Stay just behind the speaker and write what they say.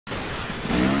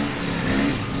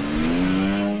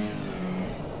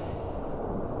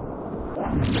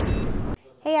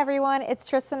Hey everyone, it's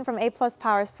Tristan from A+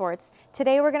 Power Sports.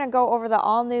 Today we're going to go over the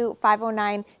all-new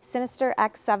 509 Sinister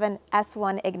X7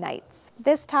 S1 Ignites.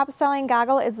 This top-selling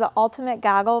goggle is the ultimate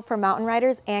goggle for mountain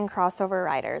riders and crossover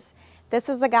riders. This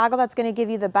is the goggle that's going to give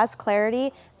you the best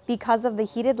clarity because of the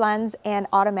heated lens and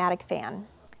automatic fan.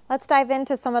 Let's dive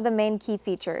into some of the main key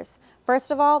features.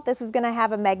 First of all, this is going to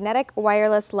have a magnetic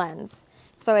wireless lens.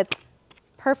 So it's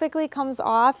perfectly comes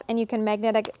off and you can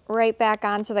magnetic right back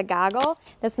onto the goggle.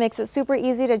 This makes it super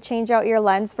easy to change out your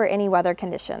lens for any weather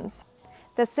conditions.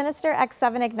 The Sinister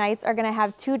X7 Ignites are going to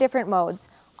have two different modes,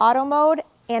 auto mode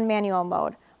and manual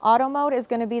mode. Auto mode is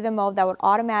going to be the mode that would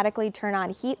automatically turn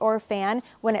on heat or fan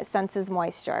when it senses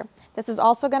moisture. This is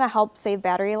also going to help save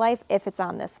battery life if it's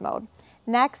on this mode.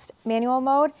 Next, manual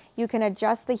mode, you can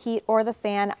adjust the heat or the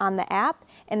fan on the app,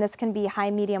 and this can be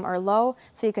high, medium, or low,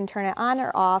 so you can turn it on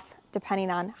or off depending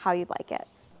on how you'd like it.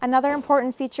 Another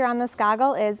important feature on this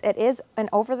goggle is it is an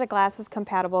over-the-glasses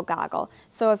compatible goggle.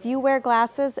 So if you wear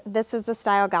glasses, this is the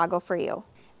style goggle for you.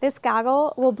 This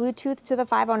goggle will Bluetooth to the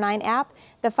 509 app.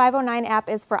 The 509 app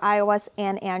is for iOS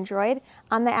and Android.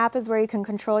 On the app is where you can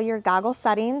control your goggle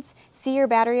settings, see your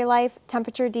battery life,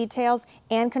 temperature details,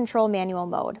 and control manual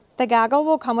mode. The goggle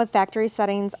will come with factory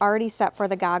settings already set for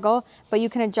the goggle, but you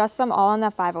can adjust them all on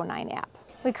the 509 app.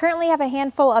 We currently have a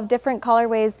handful of different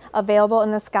colorways available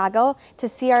in this goggle. To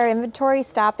see our inventory,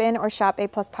 stop in or shop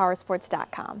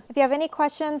apluspowersports.com. If you have any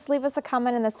questions, leave us a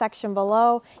comment in the section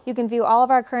below. You can view all of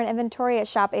our current inventory at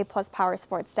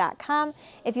shopapluspowersports.com.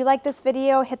 If you like this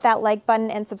video, hit that like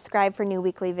button and subscribe for new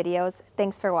weekly videos.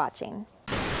 Thanks for watching.